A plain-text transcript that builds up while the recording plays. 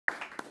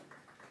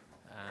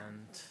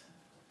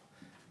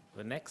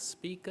The next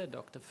speaker,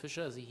 Dr.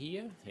 Fischer, is he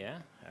here? Yeah,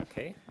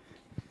 okay.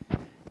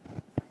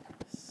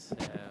 So,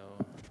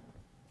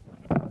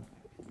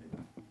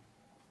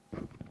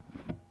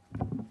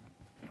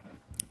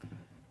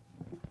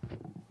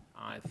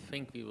 I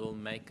think we will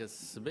make a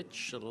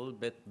switch a little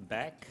bit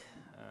back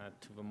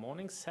to the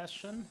morning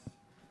session.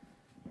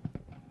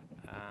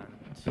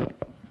 And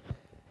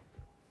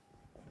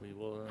we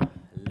will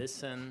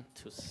listen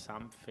to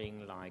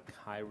something like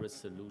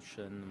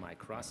high-resolution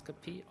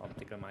microscopy,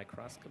 optical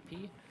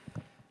microscopy,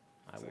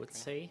 I would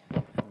say.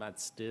 But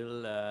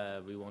still,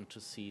 we want to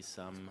see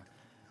some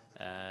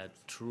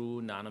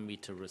true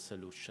nanometer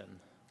resolution.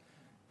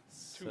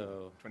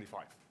 So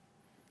 25.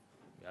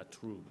 Yeah,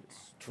 true.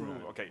 True.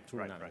 Okay. True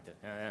right. nanometer.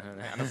 Right.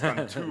 I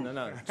understand. True.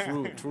 No,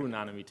 true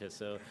nanometer.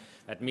 So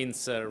that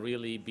means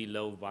really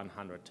below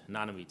 100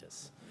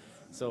 nanometers.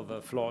 So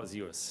the floor is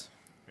yours.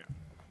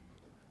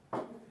 Yeah.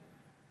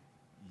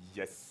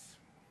 Yes.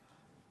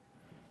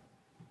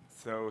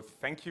 So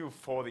thank you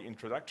for the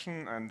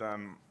introduction, and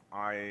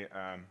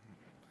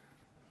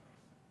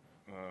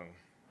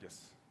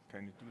yes,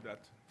 can you do that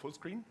full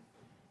screen?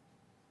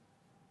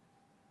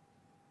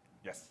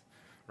 Yes.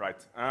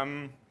 Right.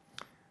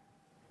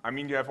 I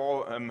mean, you have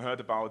all heard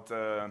about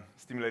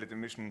simulated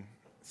emission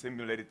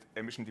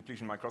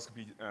depletion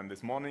microscopy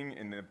this morning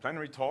in the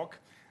plenary talk,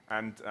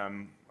 and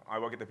I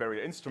work at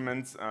Abberior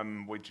Instruments,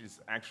 which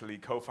is actually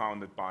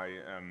co-founded by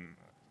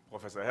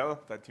Professor Hell,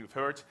 that you've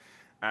heard,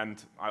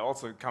 and I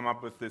also come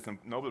up with this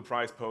Nobel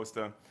Prize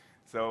poster.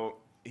 So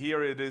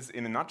here it is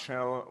in a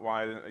nutshell,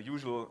 while a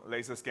usual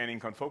laser scanning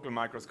confocal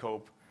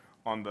microscope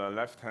on the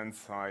left-hand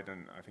side,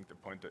 and I think the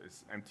pointer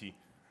is empty,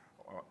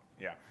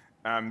 yeah.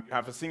 You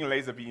have a single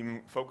laser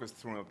beam focused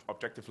through an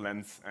objective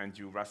lens, and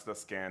you raster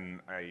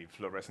scan a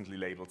fluorescently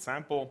labeled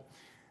sample.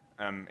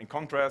 In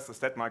contrast, a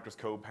STED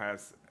microscope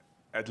has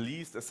at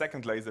least a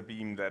second laser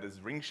beam that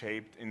is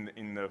ring-shaped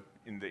in the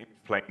image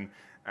plane,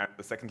 and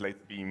the second laser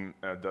beam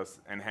does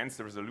enhance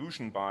the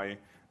resolution by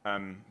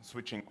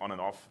switching on and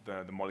off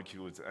the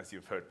molecules, as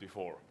you've heard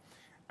before.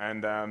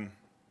 And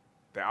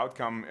the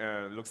outcome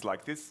looks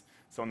like this.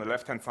 So on the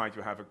left-hand side,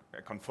 you have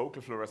a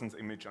confocal fluorescence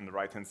image. On the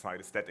right-hand side,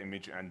 a STED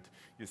image, and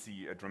you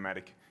see a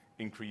dramatic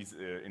increase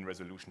in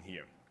resolution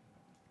here.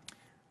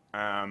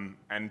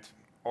 And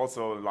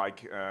also,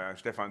 like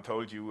Stefan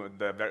told you,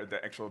 the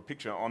actual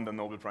picture on the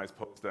Nobel Prize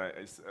poster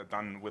is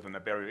done with an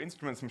Abberior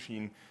Instruments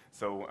machine.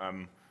 So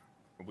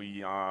we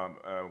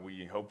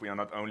hope we are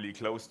not only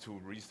close to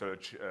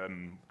research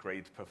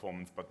grade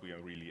performance, but we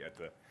are really at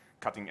the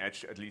cutting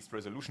edge, at least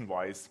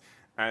resolution-wise.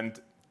 And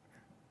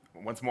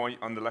once more,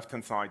 on the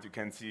left-hand side, you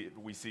can see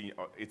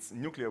it's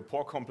nuclear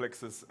pore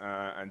complexes,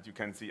 and you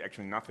can see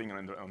actually nothing.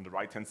 And on the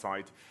right-hand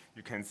side,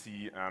 you can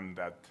see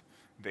that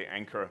the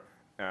anchor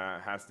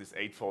has this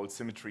 8-fold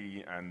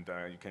symmetry, and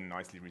you can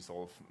nicely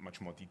resolve much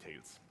more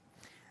details.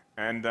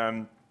 And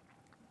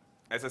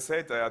as I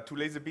said, there are two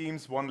laser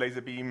beams. One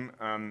laser beam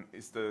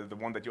is the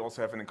one that you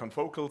also have in the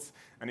confocals.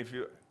 And if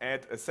you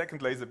add a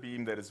second laser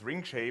beam that is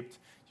ring-shaped,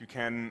 you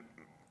can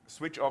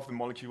switch off the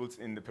molecules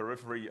in the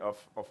periphery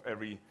of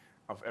every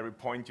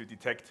point you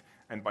detect,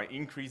 and by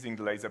increasing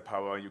the laser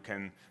power, you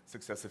can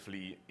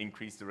successively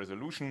increase the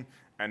resolution,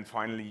 and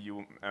finally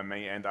you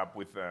may end up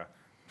with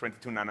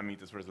 22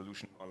 nanometers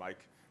resolution, or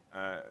like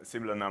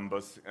similar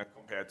numbers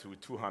compared to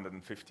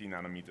 250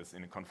 nanometers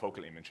in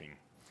confocal imaging.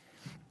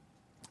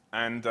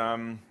 And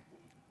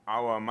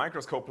our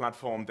microscope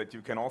platform that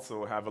you can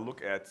also have a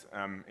look at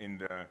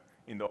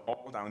in the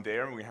hall down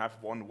there, we have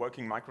one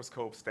working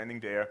microscope standing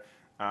there,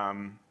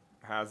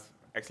 has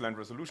excellent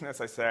resolution,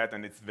 as I said,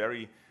 and it's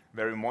very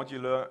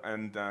modular,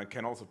 and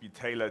can also be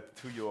tailored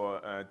to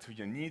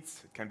your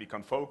needs. It can be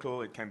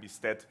confocal, it can be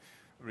STED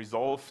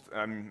resolved.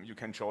 You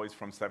can choose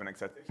from 7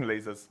 excitation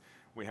lasers.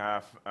 We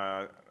have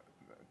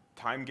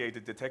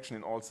time-gated detection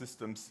in all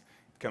systems.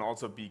 It can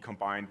also be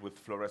combined with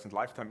fluorescent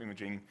lifetime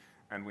imaging,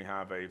 and we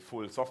have a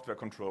full software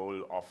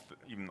control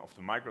even of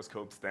the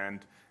microscope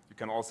stand. You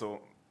can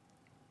also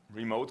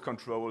remote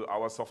control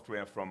our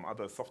software from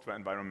other software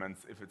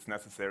environments if it's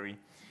necessary.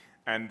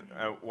 And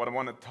what I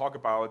want to talk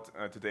about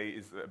today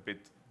is a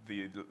bit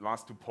the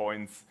last 2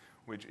 points,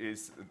 which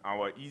is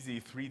our easy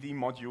 3D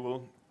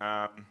module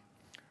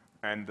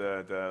and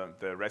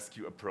the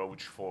rescue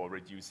approach for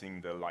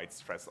reducing the light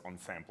stress on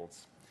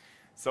samples.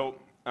 So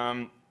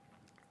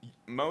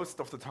most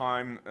of the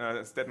time,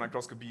 STED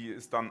microscopy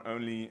is done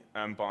only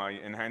by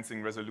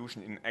enhancing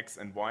resolution in X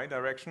and Y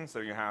direction. So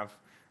you have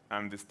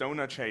this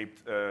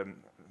donut-shaped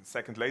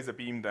second laser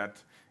beam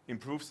that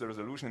improves the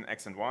resolution in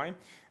X and Y,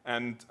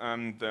 and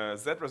the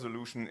Z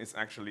resolution is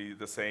actually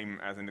the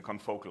same as in the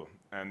confocal,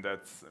 and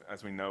that's,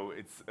 as we know,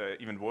 it's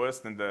even worse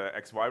than the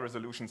XY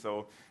resolution,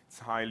 so it's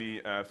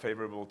highly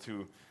favorable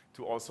to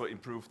also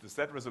improve the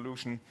Z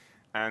resolution.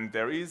 And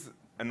there is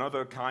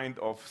another kind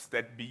of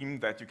STED beam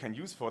that you can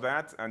use for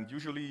that, and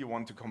usually you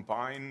want to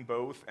combine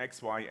both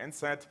X, Y, and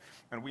Z,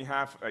 and we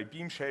have a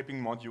beam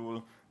shaping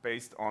module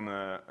based on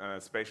a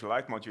spatial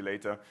light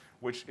modulator,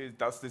 which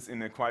does this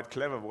in a quite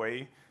clever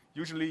way.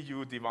 Usually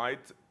you divide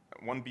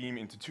one beam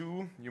into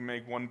two. You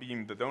make one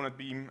beam the donut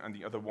beam and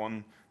the other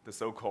one the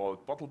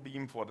so-called bottle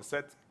beam for the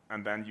set,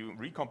 and then you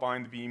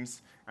recombine the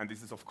beams, and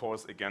this is of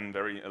course again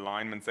very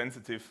alignment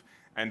sensitive,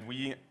 and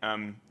we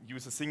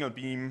use a single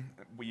beam.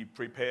 We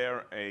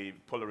prepare a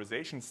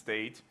polarization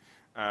state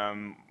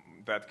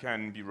that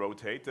can be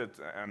rotated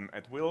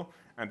at will,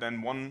 and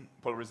then one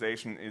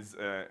polarization is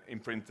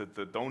imprinted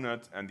the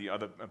donut and the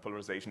other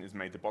polarization is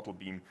made the bottle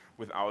beam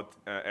without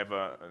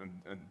ever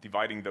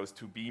dividing those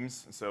two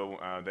beams, so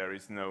there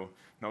is no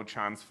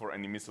chance for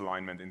any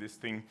misalignment in this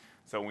thing.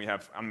 So we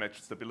have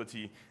unmatched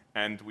stability,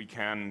 and we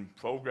can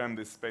program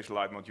this spatial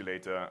light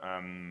modulator,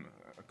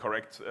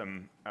 correct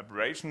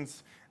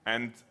aberrations,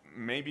 and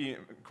maybe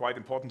quite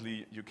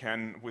importantly, you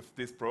can, with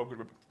this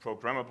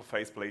programmable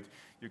faceplate,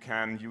 you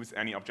can use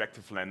any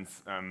objective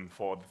lens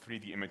for the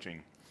 3D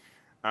imaging.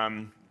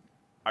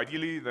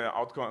 Ideally, the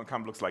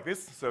outcome looks like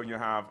this. So you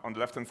have on the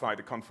left-hand side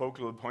a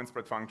confocal point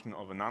spread function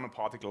of a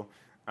nanoparticle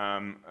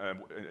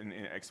in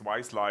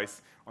XY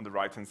slice. On the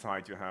right-hand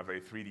side, you have a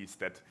 3D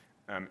STED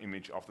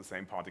image of the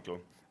same particle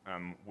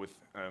with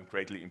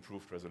greatly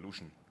improved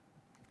resolution.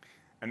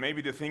 And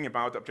maybe the thing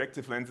about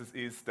objective lenses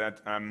is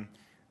that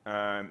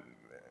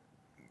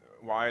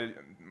while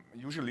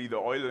usually the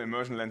oil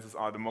immersion lenses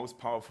are the most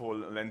powerful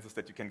lenses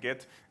that you can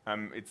get,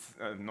 it's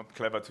not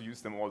clever to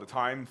use them all the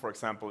time. For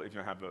example, if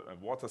you have a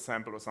water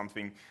sample or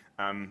something,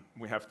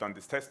 we have done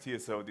this test here.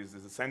 So this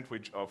is a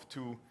sandwich of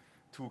two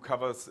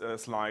cover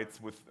slides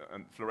with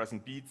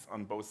fluorescent beads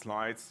on both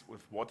slides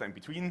with water in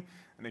between.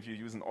 And if you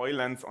use an oil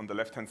lens on the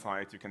left-hand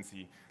side, you can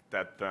see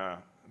that the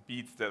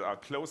beads that are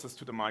closest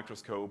to the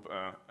microscope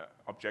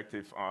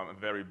objective are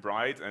very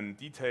bright and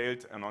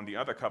detailed, and on the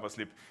other cover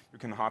slip you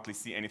can hardly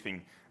see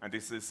anything. And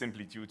this is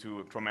simply due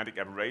to chromatic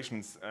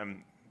aberrations,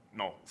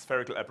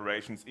 spherical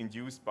aberrations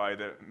induced by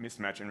the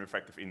mismatch in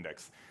refractive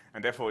index.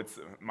 And therefore it's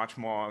much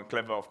more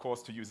clever, of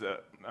course, to use a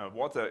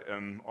water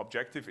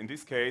objective in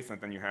this case, and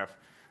then you have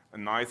a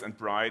nice and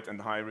bright and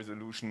high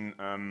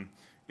resolution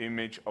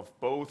image of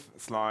both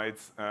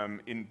slides,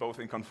 both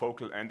in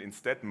confocal and in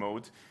STED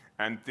mode.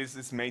 And this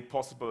is made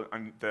possible,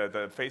 and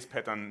the phase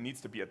pattern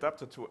needs to be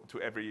adapted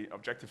to every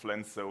objective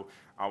lens, so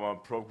our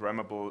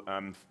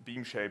programmable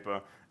beam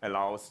shaper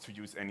allows to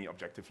use any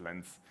objective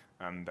lens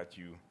that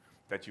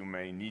you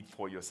may need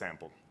for your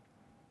sample.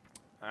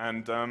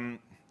 And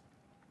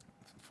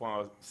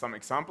for some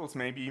examples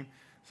maybe,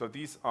 so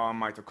these are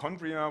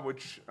mitochondria,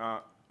 which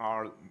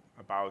are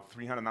about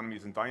 300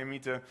 nanometers in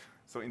diameter.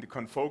 So in the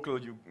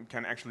confocal, you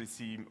can actually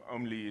see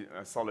only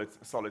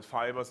solid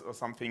fibers or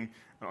something.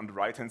 And on the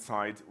right-hand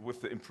side,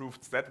 with the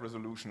improved STED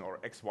resolution or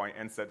XY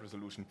and STED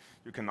resolution,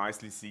 you can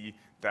nicely see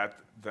that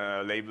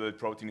the labeled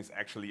protein is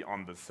actually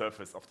on the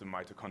surface of the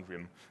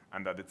mitochondrium,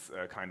 and that it's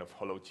kind of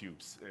hollow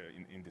tubes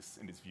in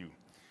this view.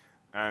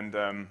 And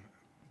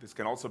this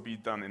can also be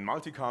done in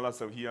multicolor.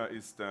 So here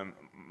is the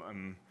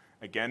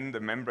again, the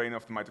membrane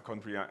of the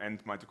mitochondria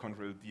and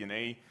mitochondrial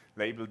DNA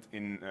labeled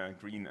in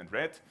green and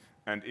red.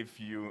 And if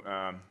you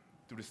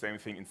do the same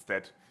thing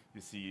instead,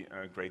 you see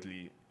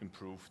greatly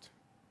improved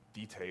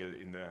detail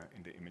in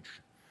the image.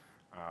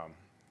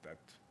 That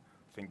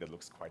thing that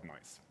looks quite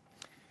nice.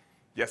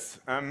 Yes,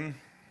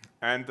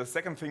 and the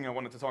second thing I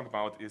wanted to talk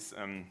about is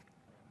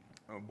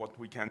what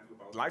we can do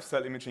about live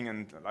cell imaging.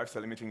 And live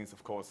cell imaging is,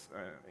 of course,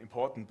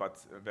 important,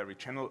 but very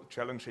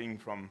challenging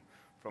from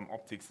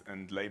optics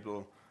and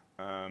label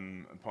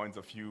points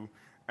of view.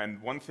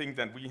 And one thing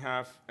that we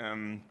have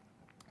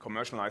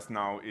commercialized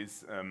now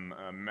is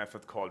a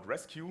method called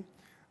Rescue,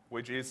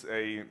 which is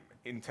an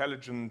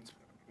intelligent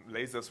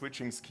laser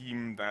switching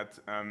scheme that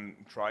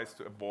tries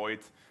to avoid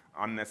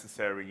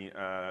unnecessary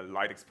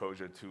light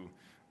exposure to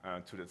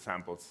the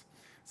samples.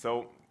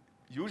 So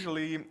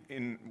usually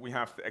we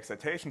have the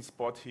excitation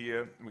spot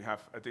here, we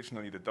have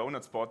additionally the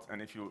donut spot,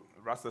 and if you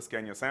raster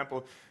scan your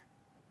sample,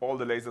 all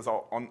the lasers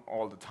are on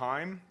all the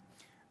time.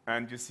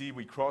 And you see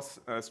we cross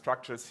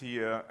structures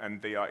here,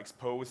 and they are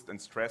exposed and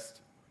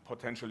stressed,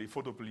 potentially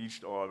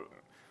photobleached or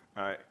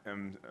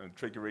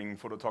triggering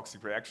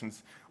phototoxic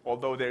reactions,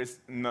 although there is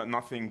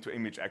nothing to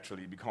image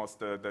actually, because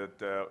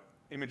the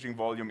imaging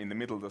volume in the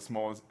middle, the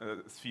small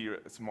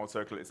small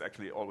circle, is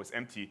actually always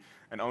empty.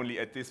 And only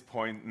at this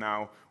point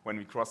now, when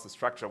we cross the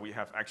structure, we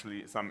have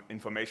actually some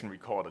information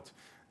recorded.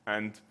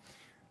 And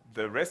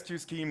the rescue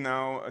scheme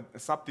now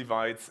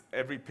subdivides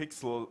every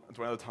pixel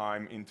dwell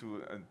time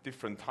into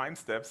different time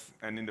steps.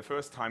 And in the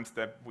first time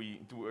step, we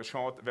do a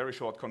very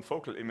short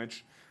confocal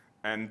image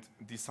and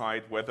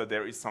decide whether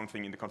there is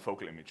something in the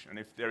confocal image. And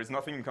if there is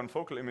nothing in the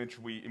confocal image,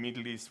 we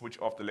immediately switch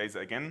off the laser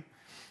again.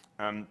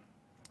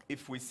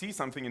 If we see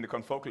something in the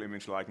confocal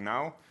image like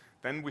now,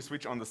 then we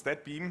switch on the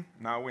STED beam.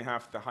 Now we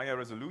have the higher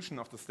resolution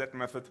of the STED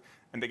method.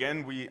 And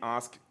again, we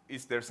ask,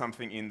 is there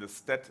something in the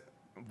STED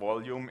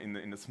volume,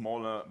 in the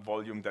smaller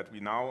volume that we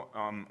now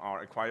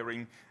are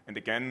acquiring? And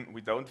again, we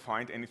don't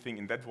find anything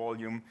in that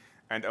volume.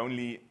 And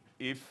only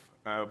if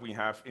we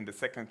have in the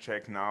second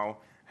check now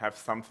have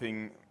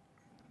something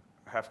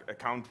have a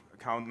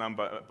count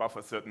number above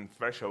a certain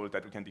threshold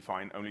that we can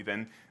define, only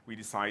then we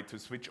decide to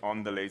switch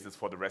on the lasers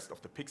for the rest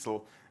of the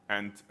pixel,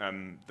 and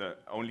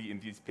only in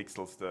these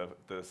pixels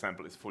the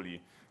sample is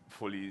fully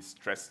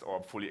stressed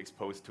or fully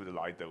exposed to the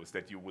light dose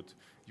that you would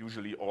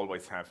usually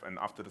always have. And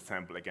after the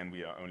sample, again,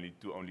 we are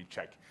only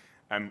check.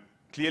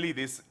 Clearly,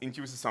 this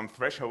induces some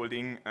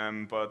thresholding,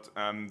 but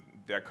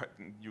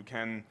you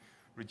can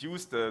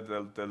reduce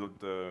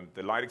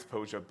the light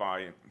exposure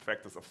by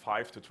factors of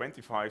 5 to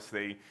 25,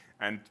 say,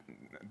 and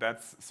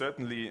that's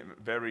certainly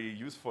very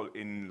useful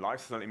in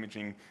lifestyle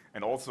imaging.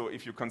 And also,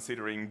 if you're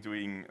considering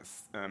doing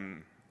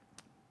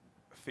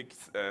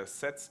fixed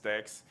set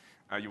stacks,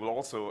 you will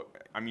also,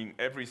 I mean,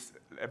 every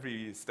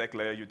stack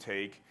layer you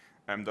take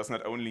does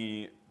not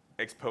only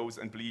expose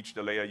and bleach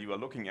the layer you are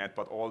looking at,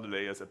 but all the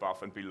layers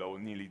above and below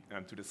nearly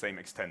to the same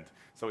extent.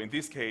 So in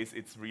this case,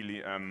 it's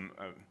really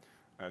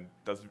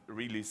does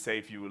really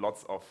save you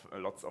lots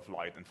of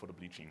light and photo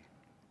bleaching.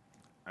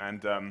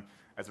 And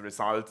as a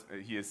result,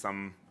 here's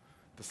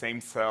the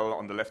same cell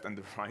on the left and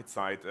the right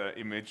side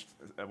imaged,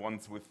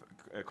 ones with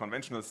a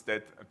conventional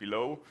STED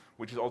below,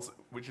 which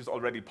is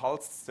already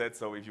pulsed STED.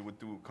 So if you would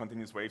do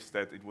continuous wave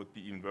STED, it would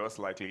be even worse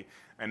likely.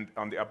 And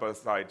on the upper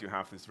side, you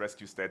have this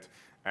rescue STED,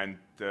 and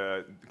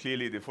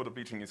clearly the photo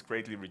bleaching is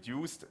greatly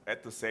reduced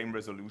at the same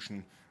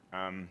resolution.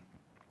 At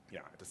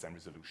the same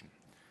resolution.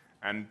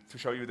 And to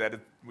show you that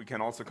we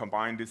can also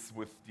combine this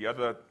with the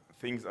other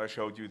things I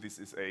showed you, this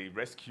is a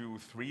rescue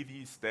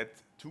 3D STED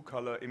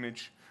 2-color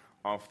image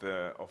of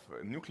a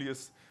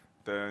nucleus,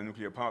 the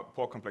nuclear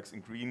pore complex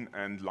in green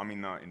and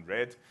lamina in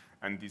red.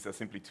 And these are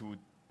simply two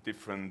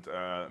different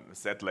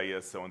Z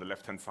layers. So on the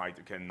left-hand side,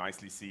 you can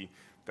nicely see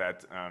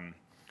that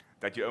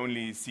you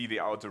only see the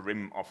outer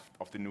rim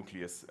of the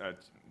nucleus.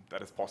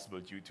 That is possible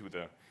due to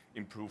the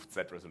improved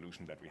Z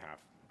resolution that we have.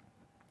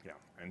 Yeah,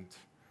 and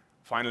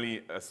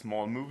finally, a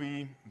small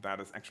movie that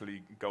is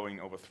actually going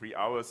over 3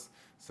 hours.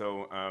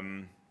 So,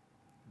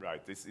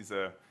 right, this is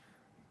a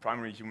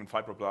primary human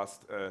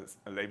fibroblast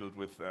labeled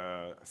with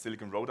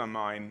silicon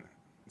rhodamine.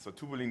 So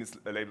tubulin is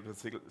labeled with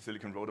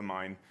silicon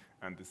rhodamine,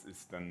 and this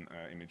is then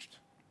imaged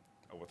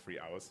over 3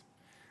 hours.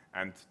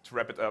 And to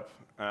wrap it up,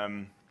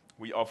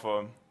 we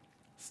offer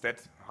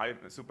STED high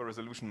super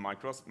resolution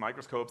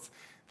microscopes.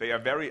 They are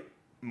very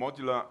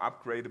modular,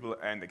 upgradable,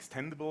 and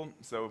extendable.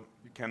 So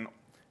you can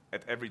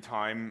at every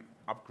time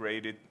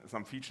upgrade it,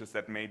 some features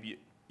that maybe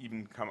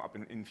even come up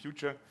in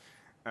future.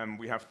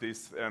 We have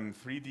this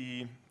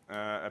 3D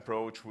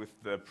approach with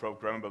the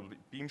programmable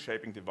beam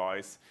shaping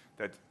device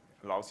that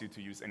allows you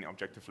to use any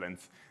objective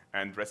lens,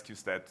 and rescue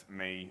STED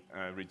may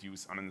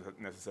reduce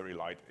unnecessary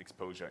light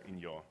exposure in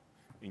your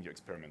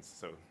experiments.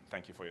 So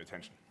thank you for your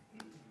attention.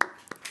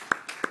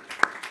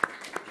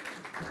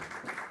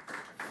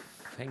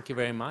 Thank you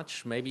very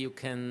much. Maybe you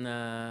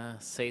can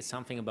say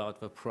something about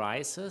the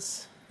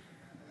prices.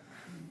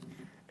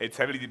 It's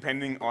heavily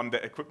depending on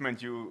the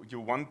equipment you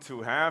want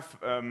to have.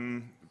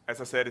 As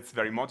I said, it's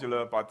very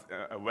modular, but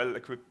a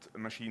well-equipped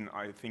machine,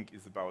 I think,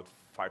 is about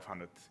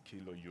 500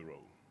 kilo-euro.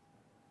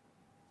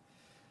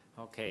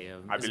 Okay.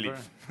 I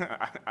believe.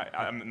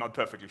 I'm not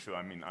perfectly sure.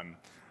 I mean,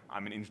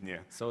 I'm an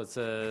engineer. So it's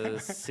a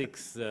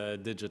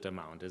 6-digit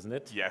amount, isn't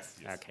it? Yes.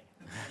 Yes.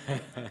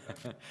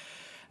 Okay.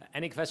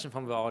 Any question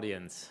from the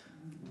audience?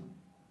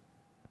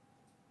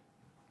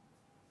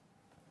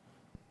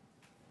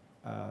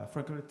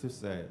 Frankly to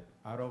say,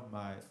 out of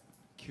my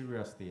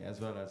curiosity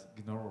as well as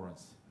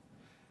ignorance,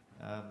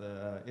 and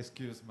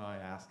excuse my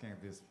asking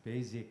this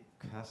basic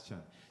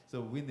question.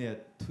 So we need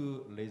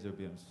 2 laser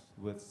beams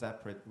with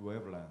separate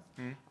wavelengths.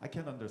 Mm. I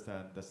can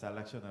understand the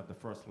selection of the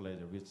first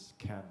laser, which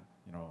can,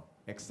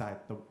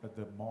 excite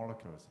the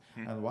molecules.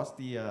 Mm. And what's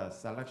the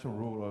selection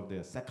rule of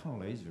the second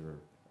laser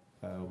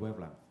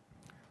wavelength?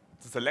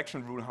 The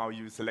selection rule, how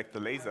you select the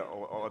laser,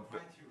 or the,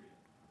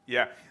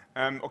 yeah.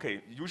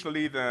 Okay,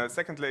 usually the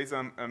second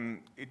laser,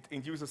 it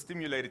induces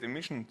stimulated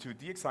emission to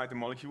de-excite the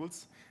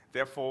molecules.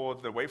 Therefore,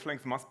 the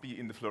wavelength must be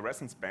in the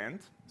fluorescence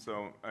band.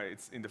 So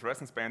it's in the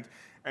fluorescence band.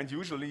 And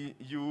usually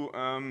you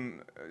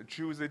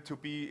choose it to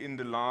be in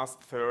the last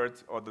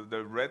third, or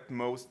the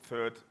redmost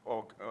third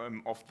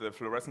of the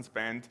fluorescence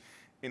band,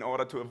 in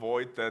order to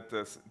avoid that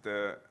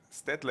the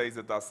STED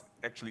laser does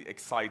actually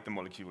excite the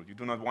molecule. You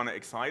do not want to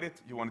excite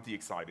it, you want to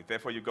de-excite it.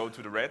 Therefore, you go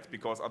to the red,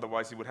 because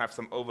otherwise you would have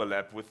some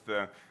overlap with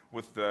the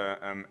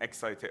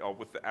excite or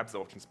with the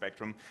absorption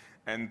spectrum.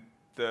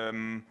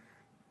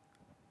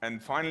 And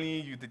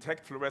finally, you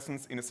detect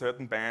fluorescence in a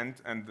certain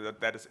band, and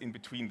that is in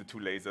between the 2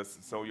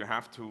 lasers. So you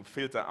have to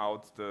filter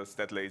out the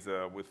STED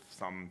laser with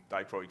some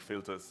dichroic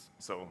filters.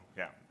 So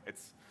yeah,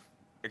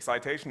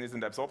 excitation is in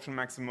the absorption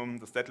maximum,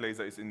 the STED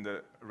laser is in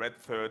the red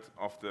third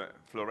of the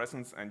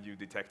fluorescence, and you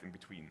detect in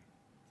between.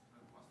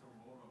 What's the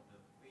role of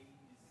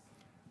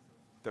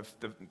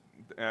the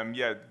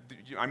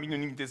phase? I mean, you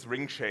need this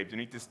ring shape, you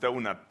need this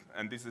donut,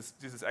 and this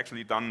is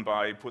actually done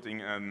by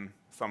putting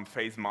some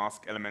phase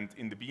mask element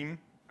in the beam,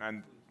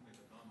 and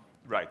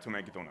right, to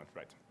make a donut,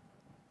 right.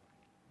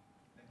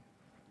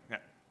 Yeah,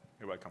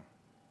 you're welcome.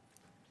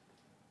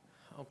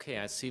 Okay,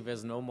 I see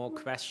there's no more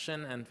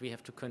question, and we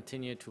have to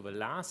continue to the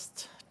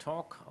last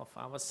talk of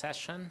our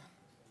session.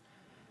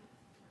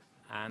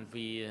 And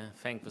we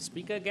thank the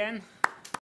speaker again.